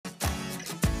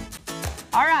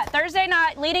All right, Thursday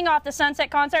night, leading off the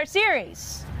Sunset Concert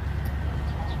Series.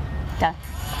 Done.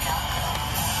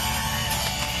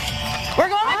 We're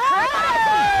going to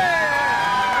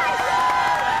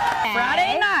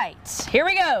Friday night. Here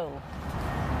we go.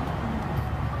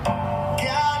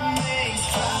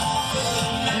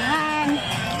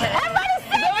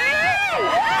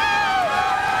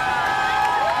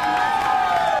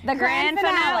 The grand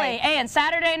finale. And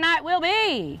Saturday night will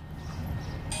be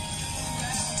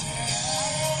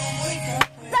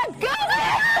the Goo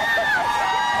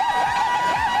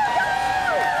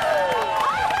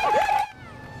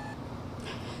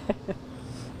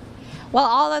Well,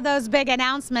 all of those big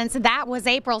announcements, that was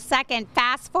April 2nd.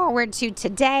 Fast forward to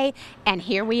today, and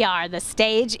here we are. The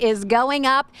stage is going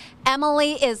up.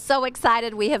 Emily is so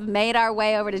excited. We have made our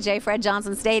way over to J. Fred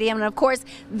Johnson Stadium, and of course,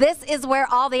 this is where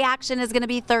all the action is going to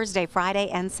be Thursday, Friday,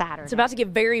 and Saturday. It's about to get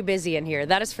very busy in here,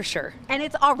 that is for sure. And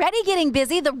it's already getting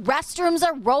busy. The restrooms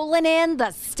are rolling in.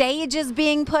 The stage is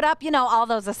being put up. You know, all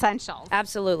those essentials.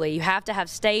 Absolutely. You have to have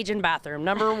stage and bathroom.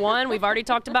 Number one, we've already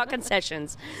talked about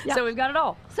concessions. Yep. So we've got it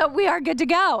all. So we are good to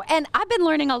go. And I've been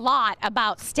learning a lot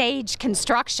about stage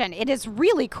construction. It is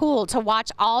really cool to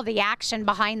watch all the action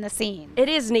behind the scenes. It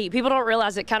is neat. People don't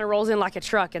realize it kind of rolls in like a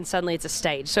truck and suddenly it's a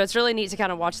stage. So it's really neat to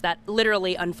kind of watch that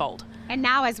literally unfold. And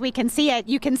now as we can see it,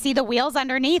 you can see the wheels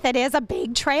underneath. It is a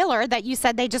big trailer that you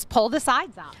said they just pull the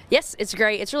sides out. Yes, it's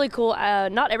great. It's really cool.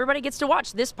 Not everybody gets to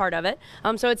watch this part of it.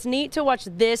 So it's neat to watch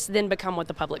this then become what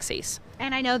the public sees.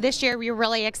 And I know this year we were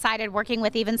really excited working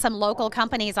with even some local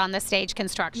companies on the stage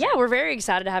construction. Yeah, we're very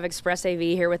excited to have Express AV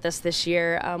here with us this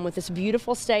year with this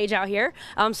beautiful stage out here.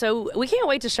 So we can't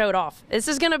wait to show it off. This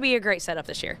is going to be a great setup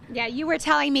this year. Yeah, you were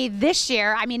telling me this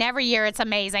year, I mean every year it's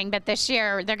amazing, but this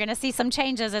year they're going to see some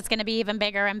changes. It's going to be even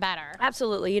bigger and better.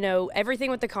 Absolutely. You know, everything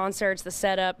with the concerts, the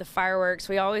setup, the fireworks,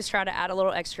 we always try to add a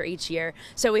little extra each year.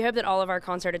 So we hope that all of our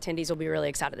concert attendees will be really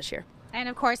excited this year. And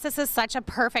of course, this is such a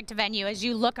perfect venue. As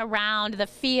you look around the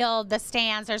field, the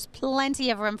stands, there's plenty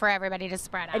of room for everybody to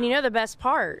spread out. And you know the best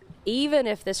part, even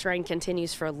if this rain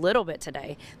continues for a little bit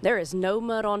today, there is no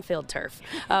mud on field turf.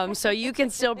 So you can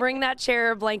still bring that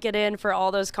chair or blanket in for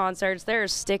all those concerts. There are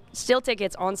still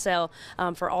tickets on sale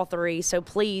for all three. So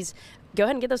please go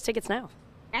ahead and get those tickets now.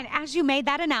 And as you made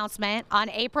that announcement on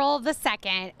April the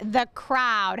 2nd, the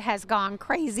crowd has gone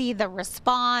crazy. The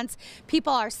response,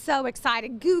 people are so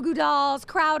excited. Goo Goo Dolls,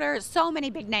 Crowder, so many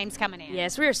big names coming in.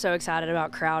 Yes, we are so excited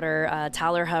about Crowder,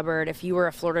 Tyler Hubbard. If you were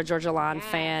a Florida Georgia Line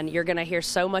fan, you're going to hear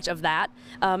so much of that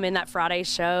in that Friday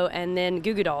show. And then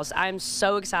Goo Goo Dolls. I'm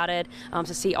so excited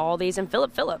to see all these. And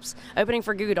Philip Phillips opening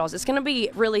for Goo Goo Dolls. It's going to be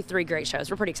really three great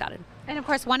shows. We're pretty excited. And of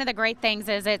course, one of the great things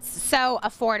is it's so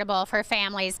affordable for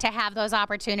families to have those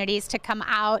opportunities to come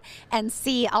out and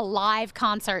see a live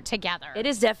concert together. It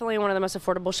is definitely one of the most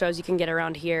affordable shows you can get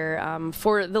around here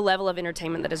for the level of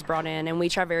entertainment that is brought in, and we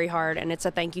try very hard, and it's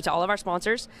a thank you to all of our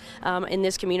sponsors in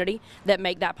this community that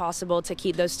make that possible to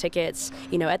keep those tickets,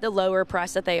 you know, at the lower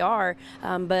price that they are,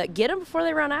 but get them before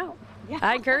they run out. Yeah.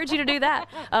 I encourage you to do that.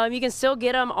 You can still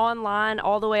get them online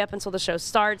all the way up until the show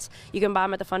starts. You can buy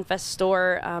them at the Fun Fest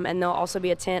store, and there'll also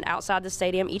be a tent outside the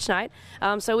stadium each night.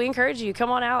 So we encourage you, come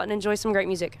on out and enjoy some great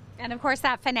music. And of course,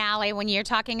 that finale, when you're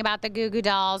talking about the Goo Goo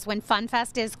Dolls, when Fun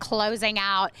Fest is closing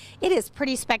out, it is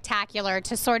pretty spectacular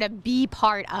to sort of be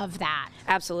part of that.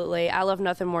 Absolutely. I love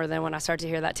nothing more than when I start to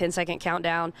hear that 10-second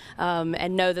countdown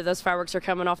and know that those fireworks are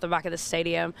coming off the back of the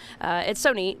stadium. It's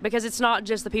so neat because it's not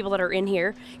just the people that are in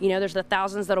here. You know, there's the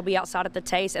thousands that'll be outside at the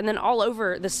Taste and then all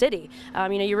over the city.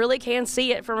 You know, you really can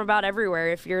see it from about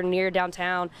everywhere if you're near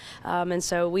downtown. And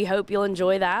so we hope you'll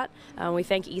enjoy that. We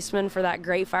thank Eastman for that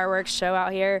great fireworks show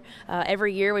out here.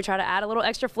 Every year we try to add a little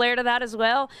extra flair to that as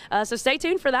well. So stay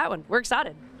tuned for that one. We're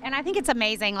excited. And I think it's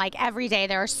amazing, like every day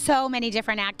there are so many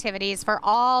different activities for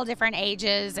all different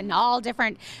ages and all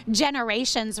different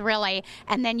generations really,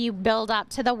 and then you build up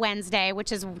to the Wednesday,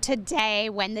 which is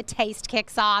today when the Taste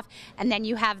kicks off, and then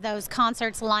you have those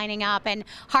concerts lining up, and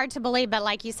hard to believe, but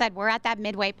like you said, we're at that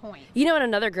midway point. You know, and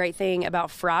another great thing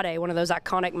about Friday, one of those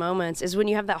iconic moments, is when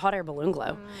you have that hot air balloon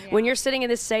glow. Yeah. When you're sitting in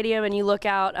this stadium and you look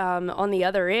out on the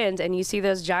other end and you see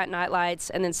those giant night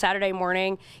lights, and then Saturday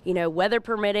morning, you know, weather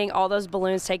permitting, all those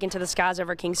balloons taken to the skies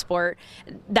over Kingsport.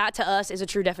 That to us is a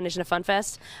true definition of Fun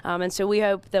Fest. And so we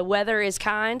hope the weather is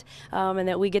kind and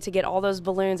that we get to get all those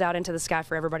balloons out into the sky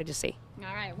for everybody to see.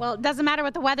 All right. Well, it doesn't matter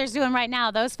what the weather's doing right now.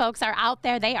 Those folks are out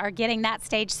there. They are getting that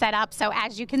stage set up. So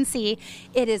as you can see,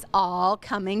 it is all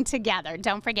coming together.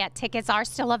 Don't forget, tickets are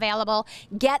still available.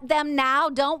 Get them now.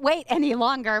 Don't wait any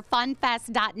longer.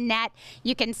 Funfest.net.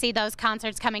 You can see those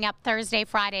concerts coming up Thursday,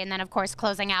 Friday, and then, of course,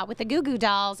 closing out with the Goo Goo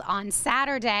Dolls on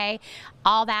Saturday.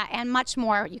 All that and much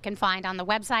more you can find on the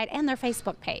website and their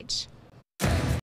Facebook page.